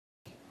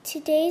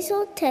Today's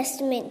Old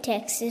Testament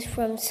text is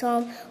from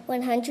Psalm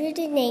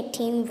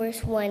 118,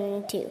 verse 1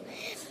 and 2,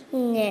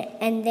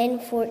 and then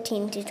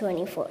 14 to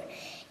 24.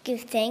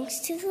 Give thanks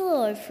to the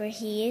Lord, for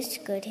he is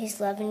good, his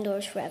love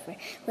endures forever.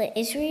 Let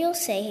Israel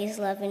say, his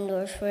love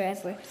endures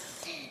forever.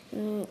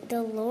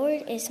 The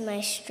Lord is my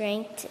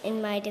strength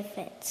and my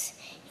defense.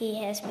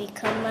 He has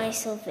become my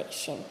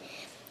salvation.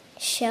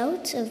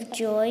 Shouts of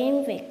joy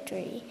and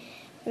victory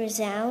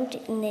resound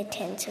in the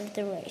tents of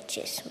the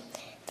righteous.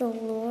 The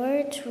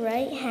Lord's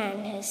right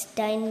hand has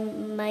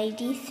done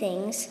mighty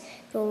things.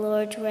 The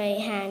Lord's right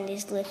hand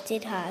is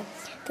lifted high.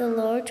 The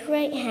Lord's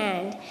right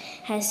hand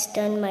has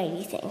done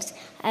mighty things.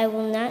 I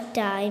will not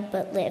die,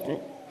 but live.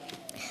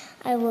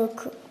 I will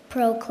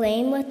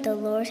proclaim what the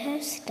Lord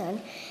has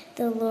done.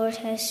 The Lord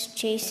has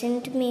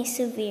chastened me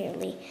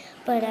severely,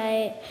 but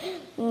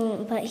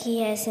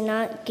he has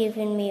not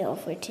given me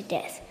over to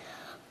death.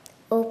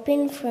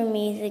 Open for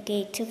me the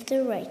gates of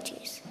the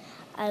righteous.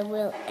 I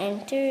will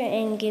enter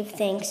and give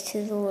thanks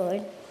to the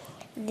Lord.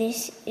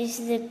 This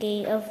is the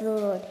gate of the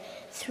Lord,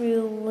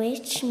 through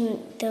which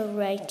the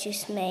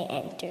righteous may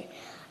enter.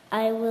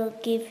 I will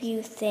give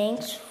you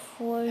thanks,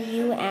 for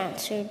you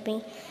answered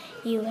me.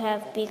 You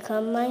have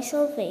become my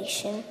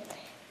salvation.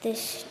 The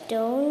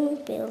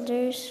stone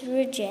builders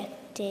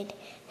rejected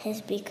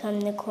has become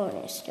the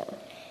cornerstone.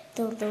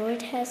 The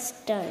Lord has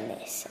done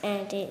this,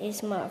 and it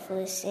is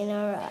marvelous in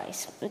our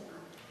eyes.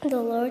 The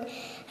Lord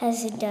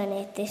has done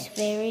it this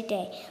very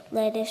day.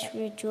 Let us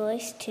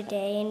rejoice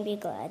today and be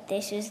glad.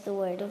 This is the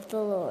word of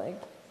the Lord.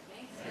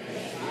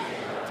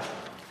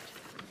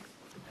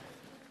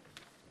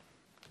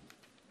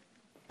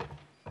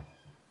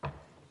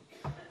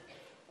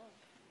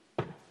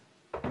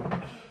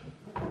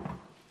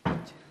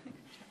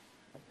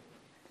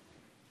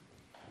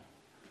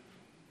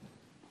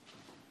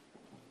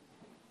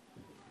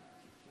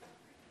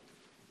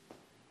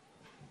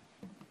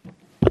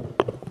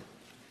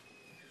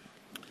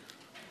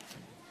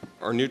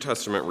 Our New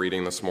Testament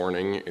reading this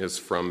morning is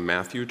from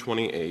Matthew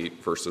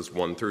 28, verses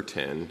 1 through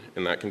 10,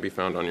 and that can be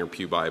found on your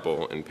Pew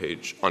Bible on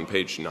page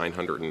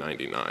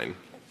 999.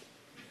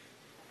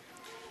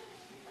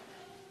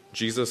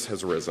 Jesus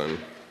has risen.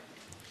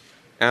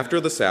 After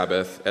the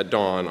Sabbath, at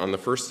dawn on the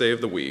first day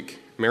of the week,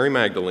 Mary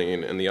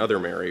Magdalene and the other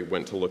Mary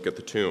went to look at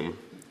the tomb.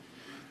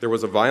 There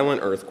was a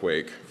violent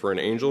earthquake, for an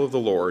angel of the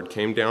Lord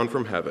came down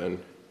from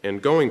heaven,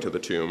 and going to the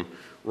tomb,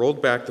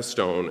 rolled back the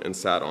stone and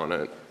sat on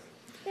it.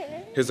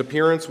 His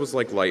appearance was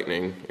like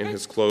lightning, and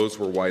his clothes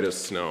were white as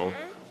snow.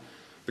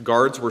 The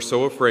guards were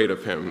so afraid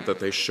of him that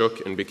they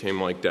shook and became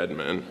like dead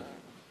men.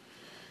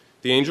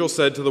 The angel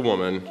said to the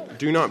woman,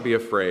 "Do not be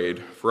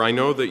afraid, for I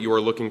know that you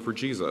are looking for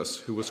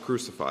Jesus, who was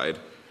crucified.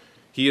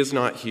 He is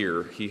not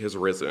here, he has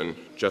risen,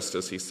 just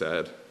as he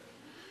said.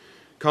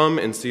 Come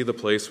and see the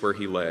place where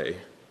he lay.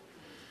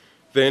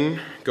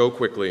 Then go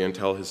quickly and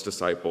tell his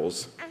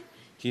disciples,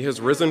 he has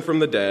risen from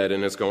the dead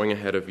and is going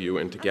ahead of you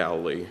into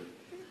Galilee.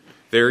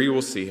 There you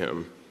will see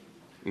him.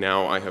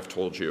 Now I have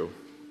told you."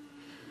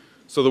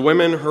 So the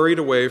women hurried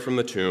away from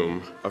the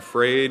tomb,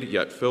 afraid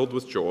yet filled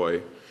with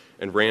joy,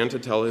 and ran to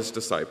tell his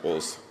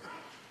disciples.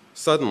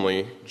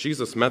 Suddenly,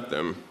 Jesus met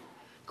them.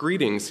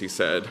 "Greetings," he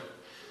said.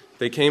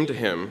 They came to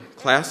him,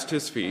 clasped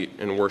his feet,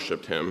 and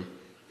worshipped him.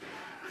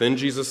 Then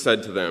Jesus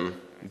said to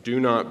them, "Do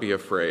not be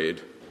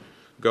afraid.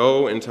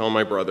 Go and tell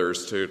my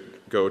brothers to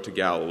go to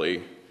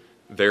Galilee.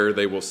 There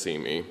they will see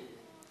me."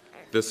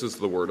 This is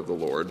the word of the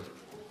Lord.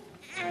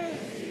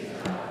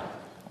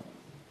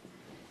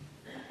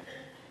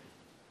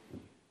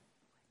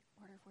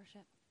 Order of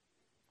worship.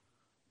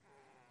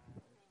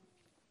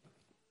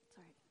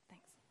 Sorry,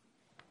 thanks.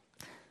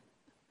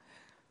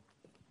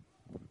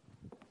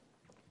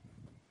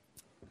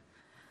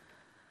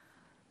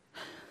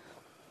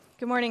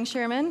 Good morning,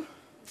 Sherman.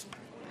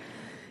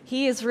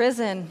 He is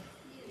risen.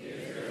 He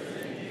is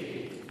risen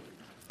indeed.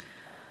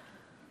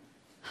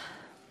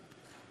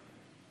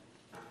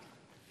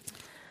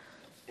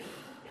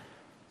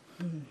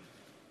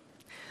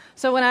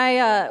 So when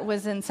I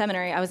was in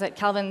seminary, I was at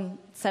Calvin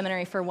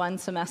Seminary for one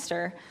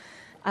semester.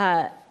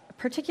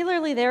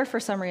 Particularly there, for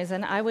some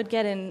reason, I would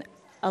get in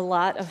a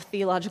lot of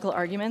theological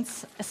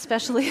arguments,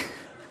 especially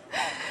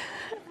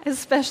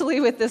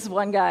with this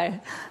one guy.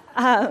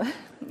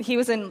 He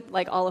was in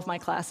like all of my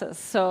classes,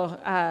 so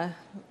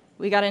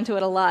we got into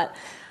it a lot.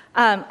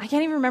 I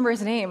can't even remember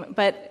his name,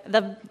 but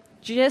the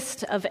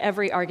gist of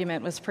every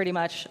argument was pretty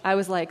much, I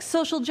was like,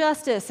 social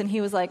justice, and he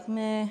was like,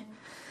 meh.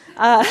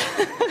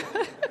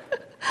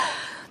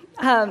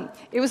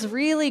 It was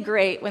really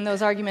great when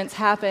those arguments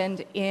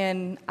happened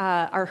in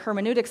our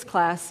hermeneutics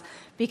class,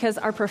 because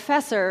our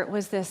professor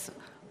was this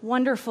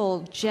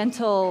wonderful,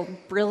 gentle,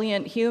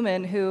 brilliant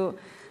human who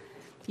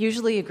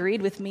usually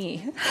agreed with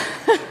me.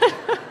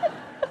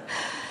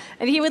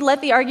 And he would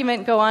let the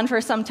argument go on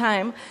for some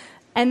time,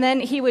 and then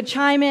he would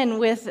chime in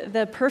with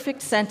the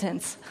perfect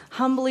sentence,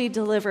 humbly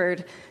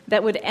delivered,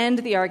 that would end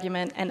the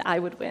argument, and I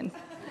would win.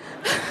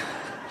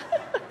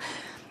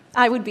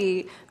 I would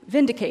be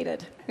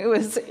vindicated. It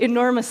was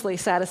enormously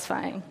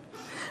satisfying.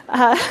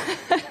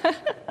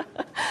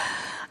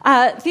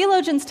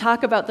 Theologians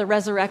talk about the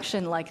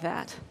resurrection like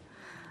that,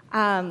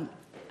 a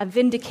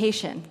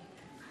vindication,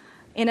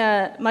 in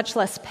a much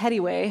less petty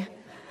way.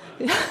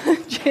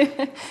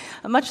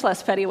 A much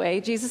less petty way,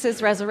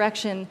 Jesus'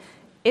 resurrection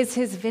is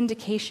his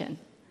vindication.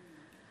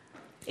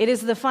 It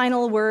is the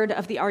final word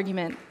of the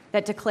argument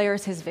that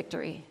declares his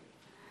victory.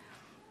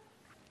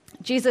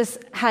 Jesus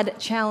had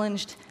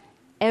challenged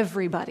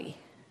everybody.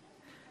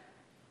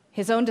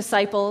 His own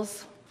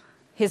disciples,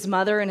 his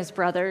mother and his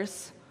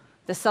brothers,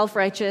 the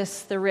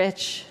self-righteous, the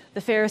rich,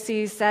 the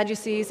Pharisees,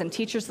 Sadducees, and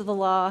teachers of the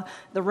law,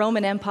 the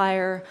Roman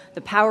Empire,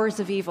 the powers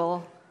of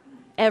evil,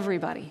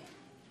 everybody.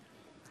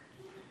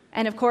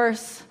 And of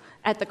course,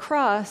 at the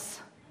cross,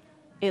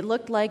 it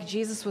looked like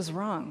Jesus was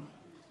wrong.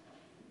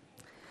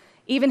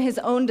 Even his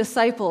own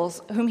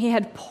disciples, whom he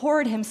had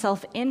poured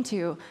himself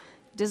into,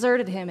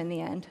 deserted him in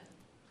the end.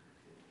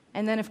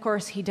 And then, of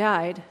course, he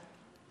died.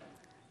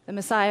 The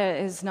Messiah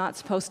is not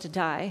supposed to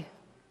die.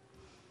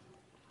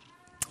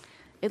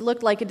 It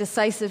looked like a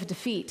decisive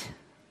defeat.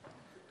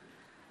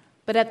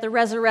 But at the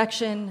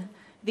resurrection,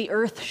 the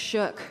earth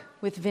shook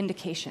with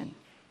vindication.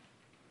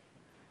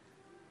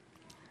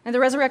 And the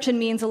resurrection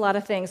means a lot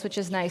of things, which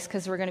is nice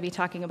because we're going to be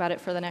talking about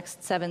it for the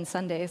next 7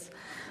 Sundays.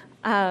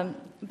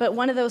 But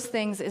one of those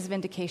things is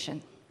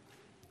vindication.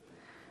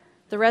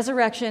 The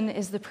resurrection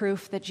is the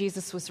proof that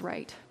Jesus was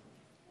right.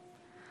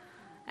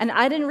 And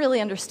I didn't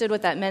really understand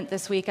what that meant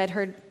this week. I'd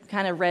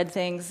read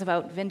things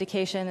about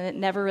vindication, and it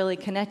never really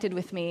connected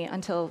with me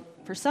until,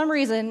 for some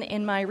reason,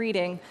 in my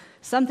reading,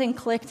 something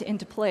clicked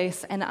into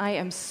place, and I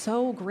am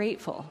so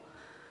grateful.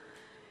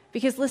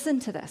 Because listen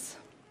to this.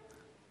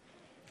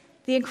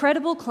 The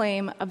incredible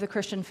claim of the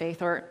Christian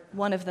faith, or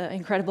one of the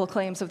incredible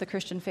claims of the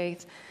Christian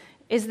faith,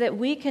 is that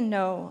we can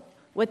know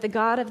what the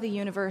God of the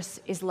universe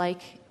is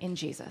like in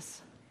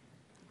Jesus.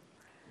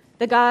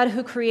 The God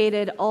who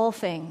created all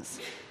things,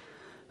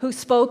 who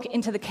spoke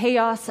into the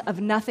chaos of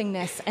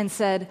nothingness and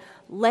said,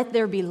 "Let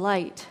there be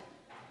light."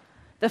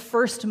 The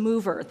first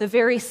mover, the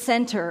very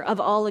center of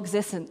all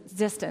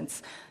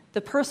existence,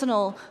 the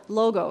personal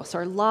logos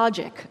or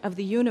logic of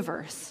the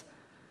universe,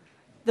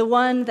 the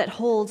one that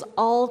holds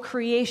all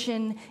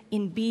creation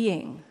in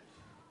being.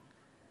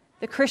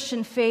 The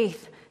Christian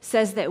faith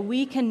says that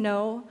we can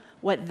know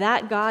what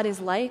that God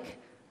is like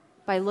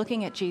by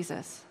looking at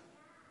Jesus.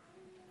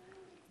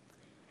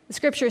 The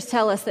scriptures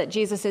tell us that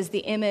Jesus is the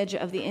image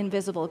of the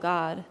invisible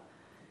God.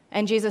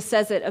 And Jesus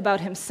says it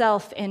about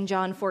himself in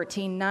John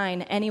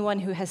 14:9, "Anyone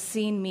who has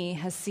seen me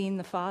has seen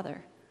the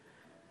Father."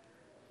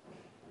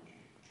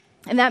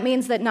 And that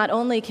means that not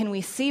only can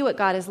we see what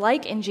God is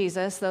like in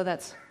Jesus, though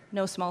that's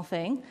no small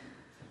thing,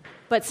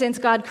 but since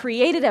God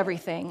created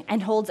everything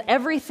and holds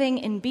everything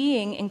in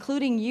being,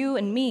 including you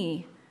and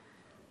me,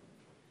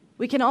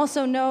 we can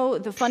also know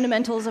the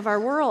fundamentals of our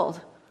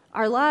world,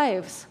 our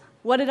lives,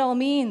 what it all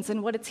means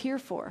and what it's here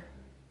for.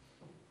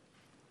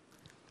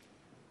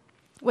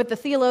 What the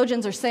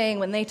theologians are saying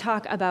when they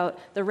talk about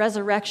the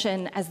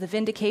resurrection as the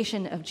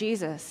vindication of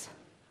Jesus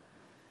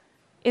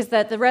is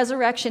that the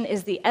resurrection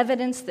is the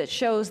evidence that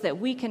shows that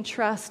we can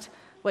trust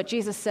what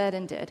Jesus said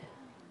and did.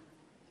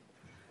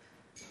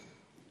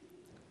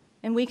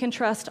 And we can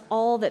trust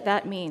all that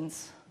that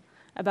means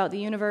about the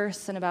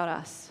universe and about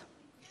us.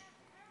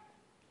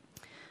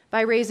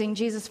 By raising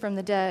Jesus from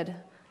the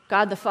dead,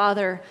 God the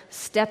Father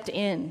stepped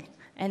in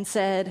and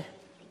said,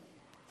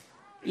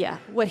 yeah,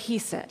 what he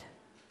said.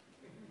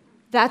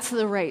 That's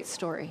the right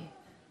story.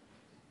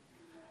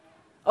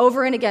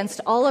 Over and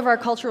against all of our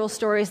cultural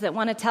stories that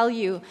want to tell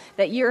you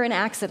that you're an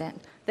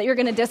accident, that you're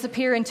going to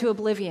disappear into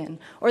oblivion,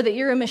 or that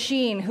you're a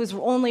machine whose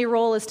only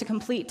role is to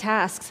complete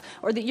tasks,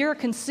 or that you're a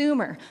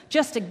consumer,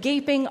 just a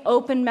gaping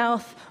open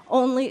mouth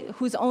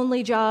whose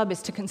only job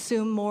is to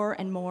consume more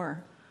and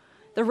more.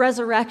 The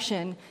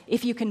resurrection,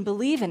 if you can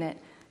believe in it,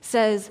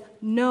 says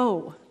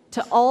no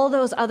to all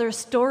those other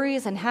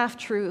stories and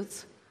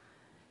half-truths,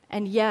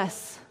 and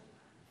yes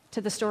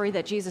to the story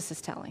that Jesus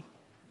is telling.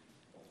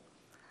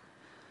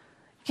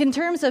 In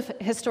terms of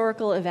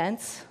historical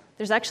events,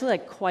 there's actually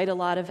quite a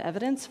lot of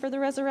evidence for the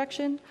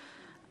resurrection,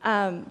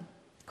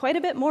 quite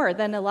a bit more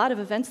than a lot of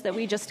events that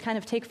we just kind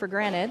of take for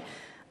granted,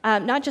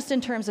 not just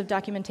in terms of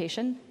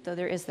documentation, though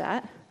there is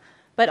that,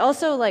 but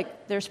also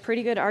there's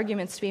pretty good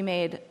arguments to be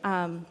made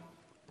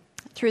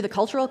through the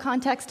cultural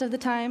context of the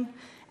time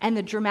and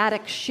the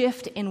dramatic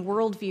shift in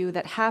worldview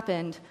that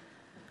happened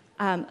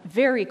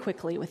very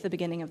quickly with the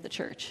beginning of the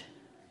church.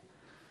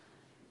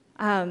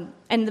 And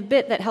the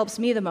bit that helps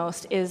me the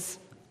most is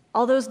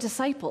all those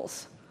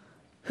disciples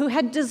who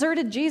had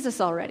deserted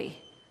Jesus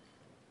already.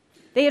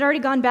 They had already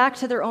gone back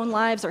to their own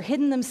lives or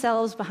hidden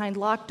themselves behind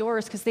locked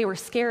doors because they were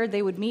scared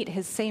they would meet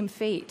his same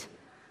fate.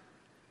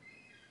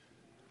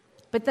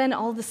 But then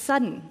all of a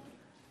sudden,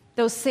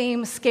 those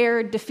same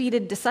scared,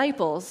 defeated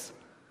disciples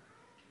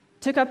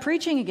took up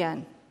preaching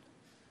again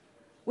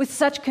with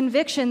such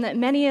conviction that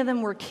many of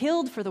them were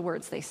killed for the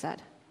words they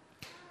said.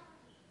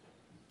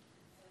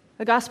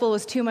 The gospel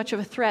was too much of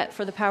a threat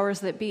for the powers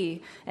that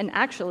be, and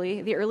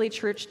actually, the early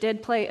church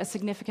did play a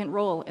significant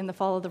role in the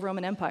fall of the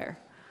Roman Empire.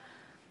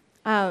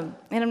 And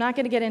I'm not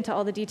going to get into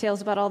all the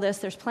details about all this.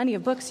 There's plenty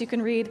of books you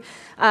can read.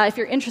 If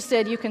you're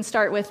interested, you can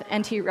start with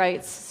N.T.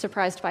 Wright's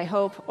Surprised by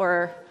Hope,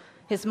 or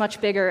his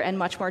much bigger and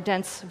much more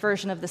dense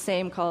version of the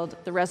same called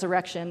The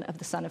Resurrection of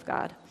the Son of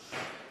God.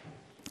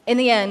 In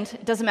the end,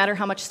 it doesn't matter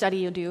how much study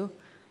you do,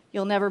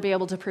 you'll never be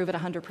able to prove it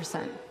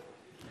 100%.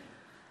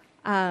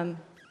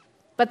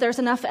 But there's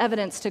enough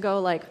evidence to go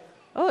like,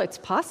 oh, it's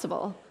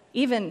possible,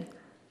 even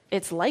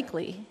it's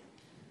likely,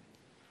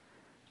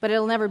 but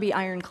it'll never be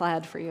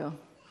ironclad for you.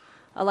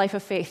 A life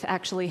of faith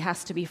actually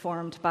has to be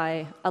formed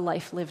by a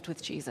life lived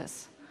with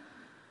Jesus.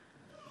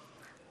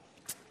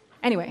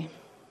 Anyway,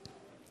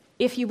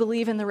 if you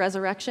believe in the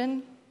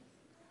resurrection,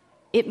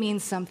 it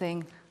means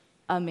something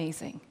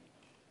amazing.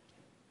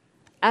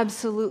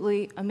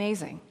 Absolutely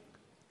amazing.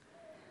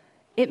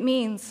 It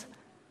means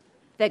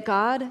that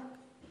God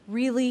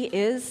really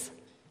is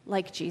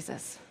like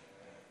Jesus.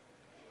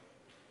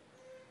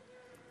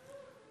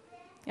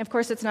 Of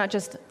course, it's not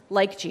just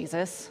like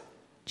Jesus.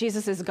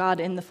 Jesus is God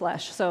in the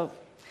flesh.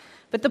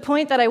 But the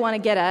point that I want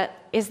to get at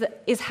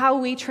is how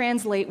we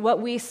translate what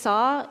we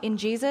saw in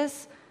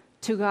Jesus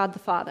to God the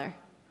Father.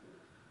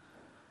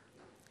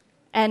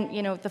 And,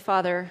 the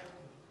Father,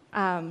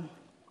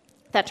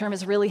 that term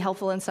is really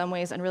helpful in some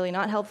ways and really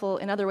not helpful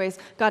in other ways.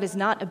 God is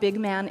not a big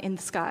man in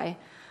the sky,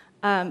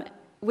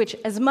 which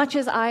as much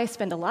as I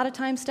spend a lot of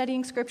time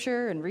studying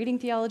Scripture and reading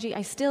theology,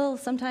 I still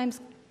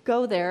sometimes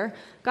go there.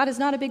 God is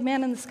not a big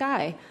man in the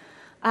sky.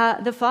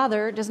 The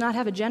Father does not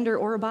have a gender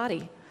or a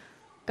body.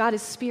 God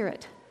is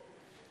spirit.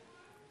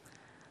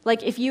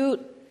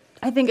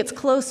 I think it's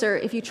closer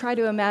if you try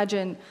to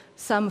imagine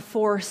some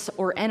force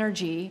or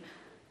energy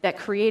that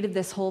created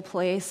this whole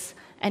place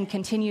and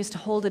continues to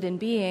hold it in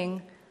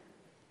being,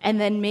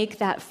 and then make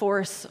that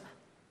force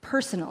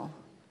personal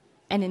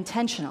and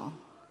intentional.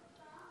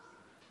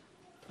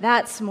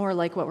 That's more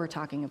like what we're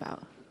talking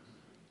about.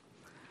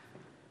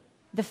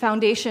 The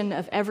foundation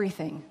of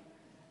everything,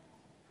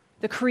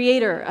 the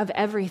creator of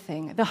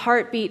everything, the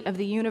heartbeat of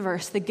the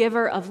universe, the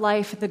giver of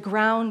life, the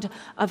ground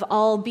of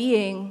all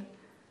being,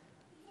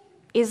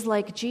 is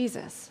like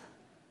Jesus.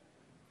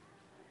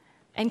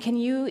 And can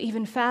you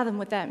even fathom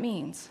what that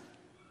means?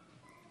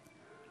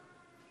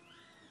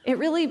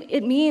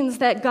 It means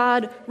that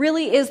God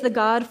really is the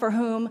God for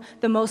whom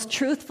the most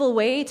truthful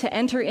way to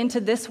enter into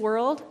this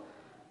world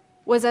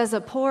was as a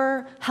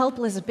poor,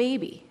 helpless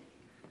baby,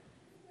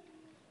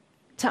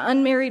 to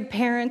unmarried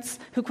parents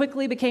who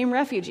quickly became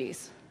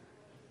refugees.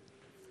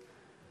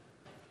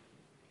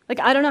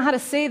 I don't know how to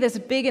say this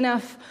big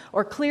enough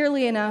or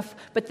clearly enough,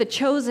 but the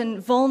chosen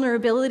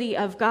vulnerability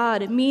of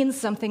God means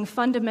something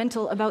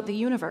fundamental about the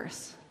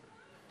universe.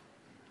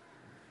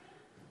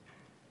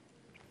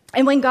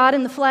 And when God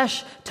in the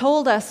flesh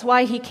told us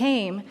why he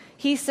came,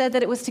 he said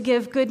that it was to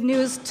give good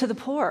news to the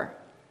poor,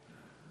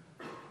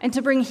 and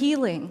to bring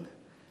healing,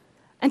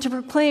 and to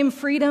proclaim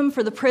freedom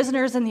for the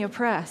prisoners and the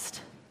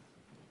oppressed.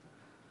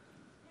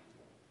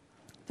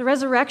 The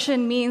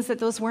resurrection means that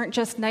those weren't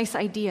just nice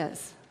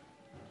ideas,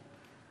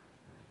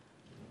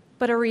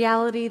 but a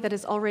reality that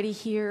is already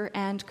here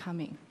and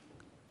coming.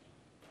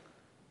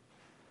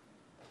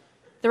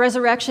 The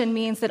resurrection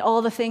means that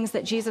all the things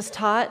that Jesus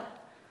taught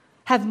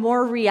have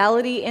more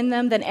reality in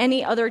them than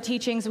any other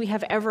teachings we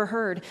have ever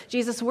heard.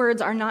 Jesus'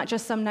 words are not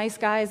just some nice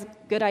guy's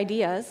good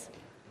ideas,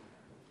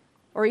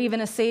 or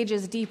even a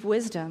sage's deep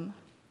wisdom.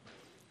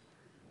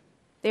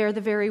 They are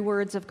the very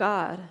words of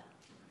God,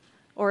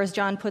 or as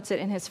John puts it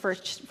in his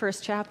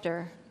first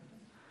chapter,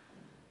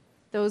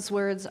 those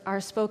words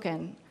are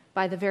spoken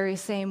by the very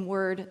same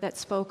word that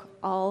spoke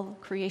all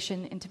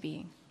creation into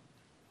being.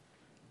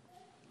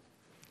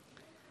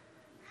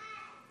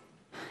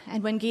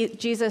 And when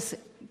Jesus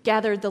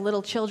gathered the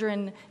little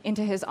children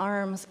into his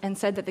arms and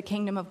said that the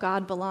kingdom of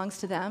God belongs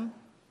to them,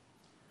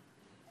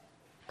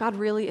 God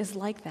really is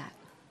like that.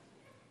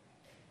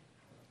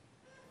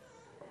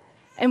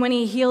 And when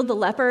he healed the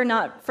leper,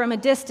 not from a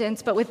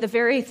distance, but with the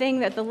very thing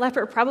that the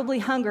leper probably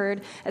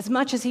hungered as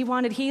much as he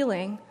wanted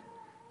healing,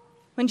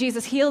 when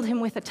Jesus healed him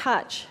with a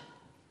touch,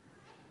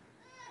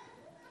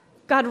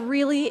 God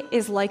really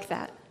is like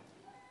that.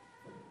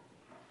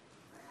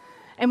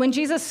 And when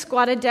Jesus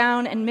squatted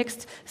down and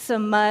mixed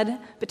some mud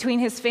between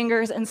his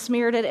fingers and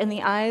smeared it in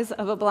the eyes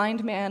of a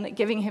blind man,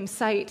 giving him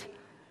sight,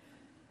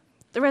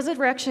 the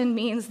resurrection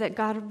means that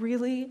God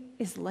really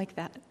is like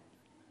that.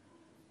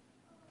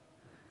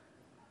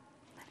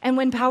 And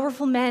when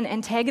powerful men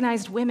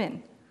antagonized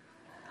women,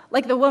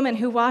 like the woman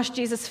who washed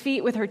Jesus'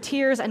 feet with her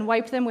tears and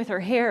wiped them with her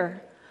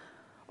hair,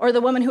 or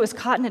the woman who was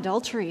caught in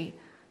adultery,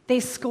 they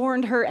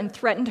scorned her and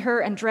threatened her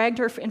and dragged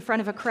her in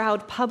front of a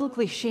crowd,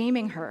 publicly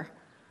shaming her.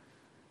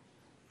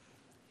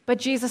 But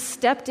Jesus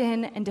stepped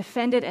in and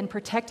defended and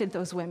protected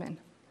those women.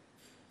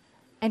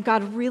 And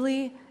God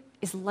really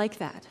is like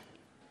that.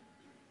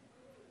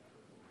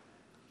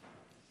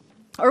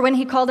 Or when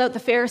he called out the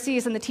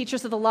Pharisees and the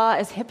teachers of the law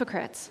as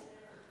hypocrites,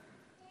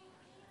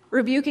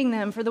 rebuking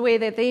them for the way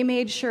that they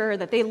made sure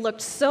that they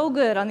looked so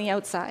good on the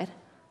outside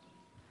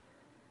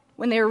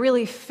when they were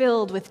really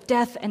filled with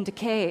death and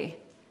decay.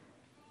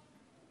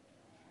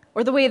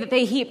 or the way that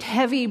they heaped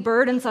heavy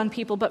burdens on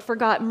people but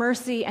forgot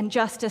mercy and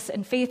justice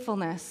and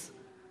faithfulness.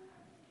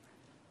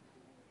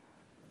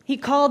 He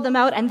called them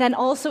out, and then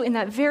also in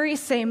that very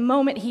same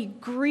moment, he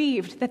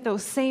grieved that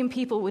those same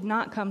people would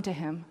not come to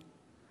him.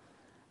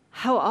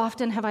 How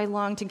often have I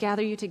longed to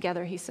gather you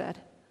together, he said,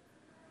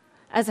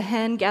 as a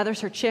hen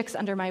gathers her chicks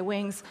under my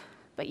wings,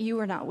 but you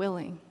are not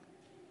willing.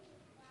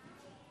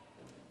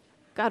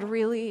 God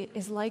really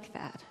is like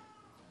that.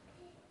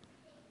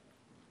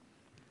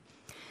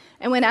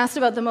 And when asked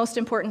about the most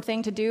important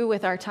thing to do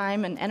with our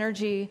time and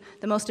energy,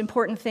 the most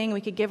important thing we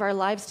could give our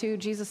lives to,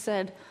 Jesus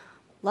said,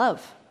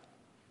 love.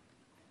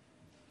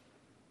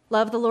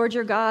 Love the Lord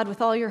your God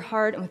with all your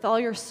heart and with all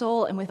your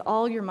soul and with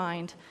all your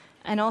mind,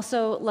 and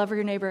also love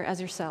your neighbor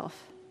as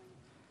yourself.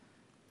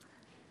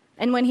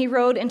 And when he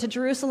rode into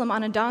Jerusalem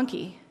on a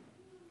donkey,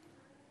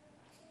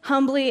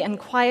 humbly and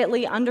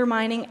quietly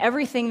undermining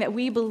everything that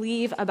we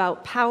believe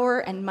about power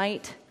and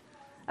might,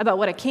 about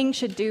what a king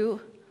should do,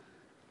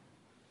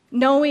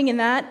 knowing in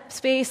that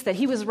space that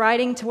he was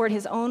riding toward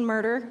his own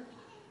murder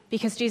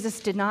because Jesus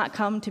did not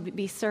come to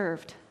be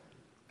served,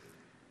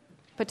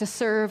 but to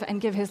serve and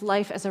give his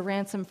life as a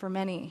ransom for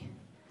many.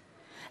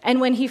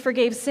 And when he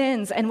forgave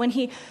sins, and when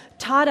he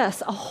taught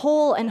us a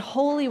whole and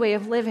holy way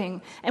of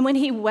living, and when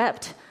he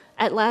wept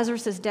at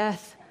Lazarus'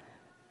 death,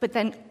 but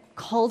then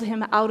called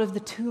him out of the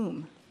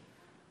tomb.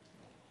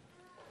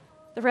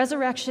 The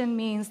resurrection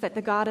means that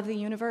the God of the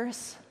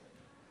universe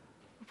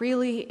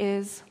really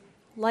is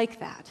like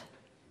that.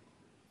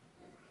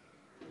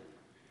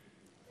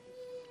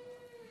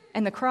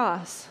 And the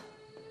cross,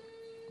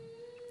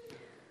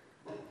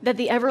 that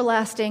the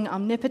everlasting,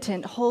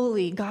 omnipotent,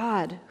 holy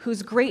God,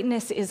 whose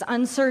greatness is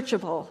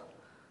unsearchable,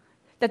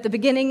 that the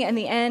beginning and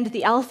the end,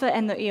 the Alpha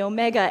and the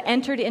Omega,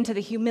 entered into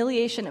the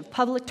humiliation of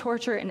public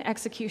torture and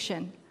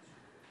execution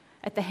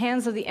at the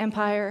hands of the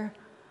empire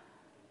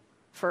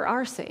for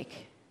our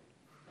sake,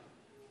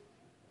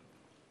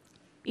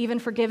 even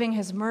forgiving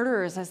his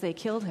murderers as they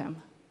killed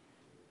him.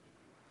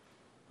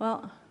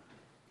 Well,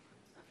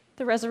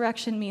 the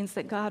resurrection means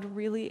that God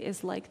really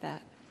is like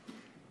that.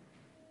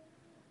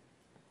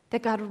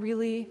 That God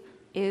really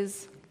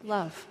is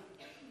love.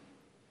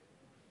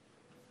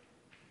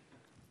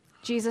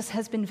 Jesus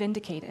has been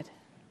vindicated,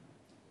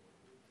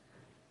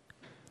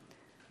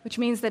 which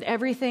means that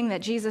everything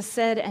that Jesus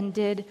said and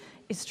did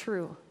is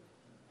true.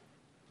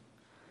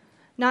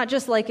 Not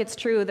just like it's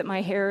true that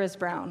my hair is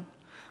brown,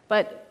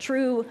 but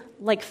true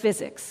like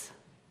physics.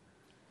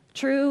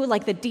 True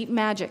like the deep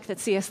magic that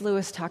C.S.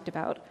 Lewis talked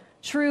about.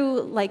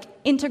 True like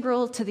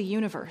integral to the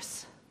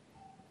universe.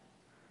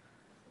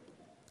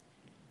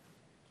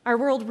 Our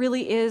world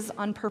really is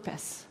on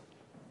purpose,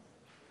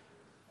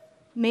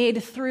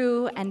 made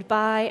through and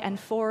by and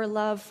for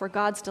love, for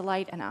God's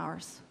delight and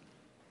ours.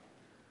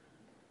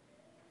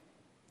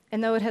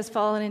 And though it has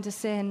fallen into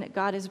sin,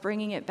 God is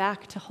bringing it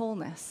back to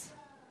wholeness,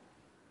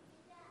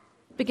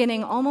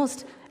 beginning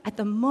almost at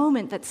the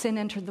moment that sin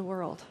entered the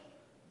world,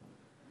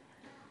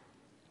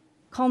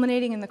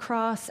 culminating in the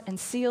cross and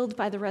sealed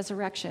by the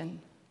resurrection,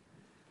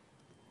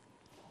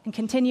 and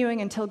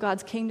continuing until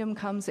God's kingdom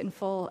comes in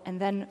full and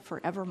then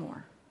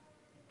forevermore.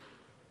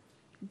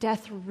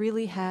 Death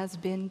really has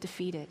been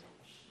defeated.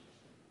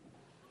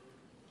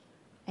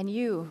 And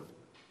you,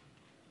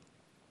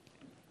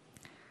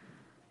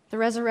 the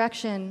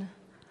resurrection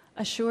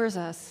assures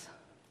us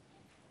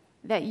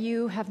that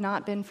you have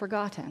not been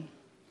forgotten.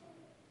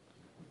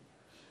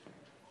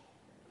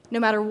 No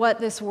matter what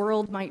this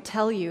world might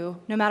tell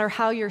you, no matter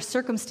how your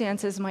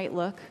circumstances might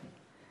look,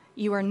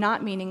 you are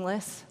not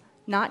meaningless,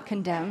 not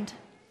condemned,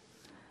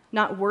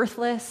 not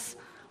worthless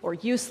or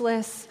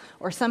useless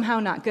or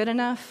somehow not good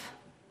enough.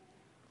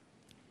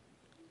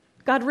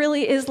 God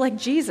really is like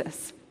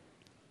Jesus.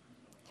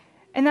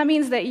 And that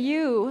means that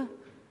you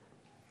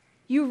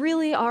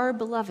really are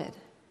beloved.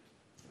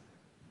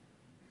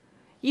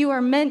 You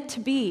are meant to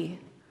be.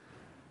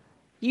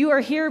 You are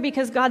here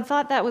because God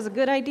thought that was a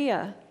good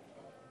idea.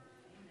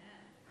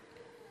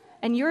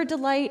 And your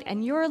delight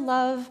and your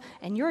love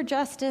and your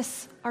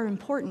justice are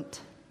important.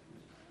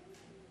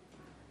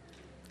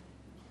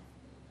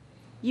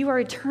 You are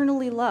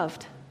eternally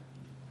loved.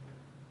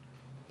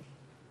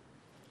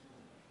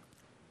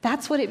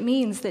 That's what it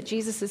means that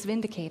Jesus is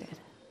vindicated.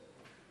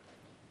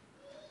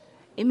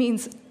 It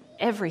means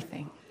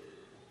everything.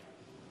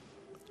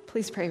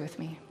 Please pray with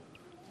me.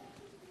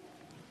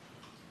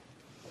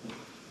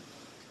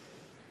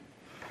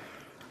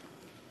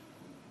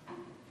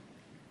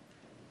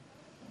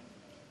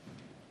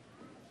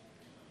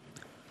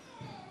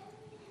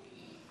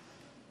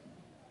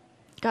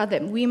 God,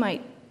 that we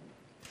might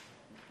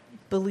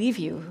believe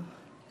you.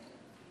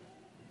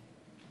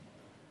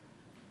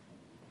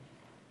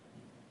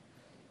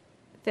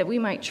 That we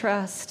might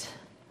trust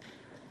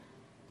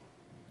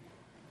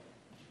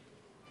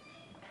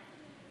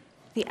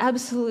the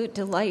absolute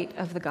delight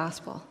of the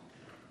gospel.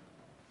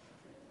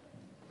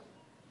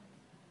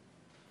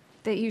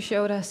 That you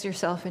showed us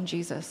yourself in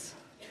Jesus.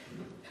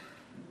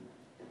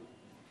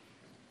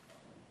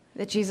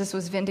 That Jesus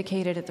was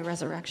vindicated at the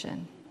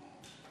resurrection.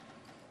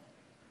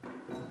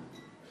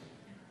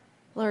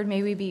 Lord,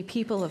 may we be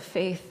people of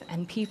faith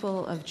and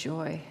people of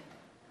joy.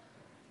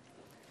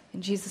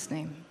 In Jesus'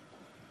 name,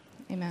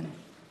 amen.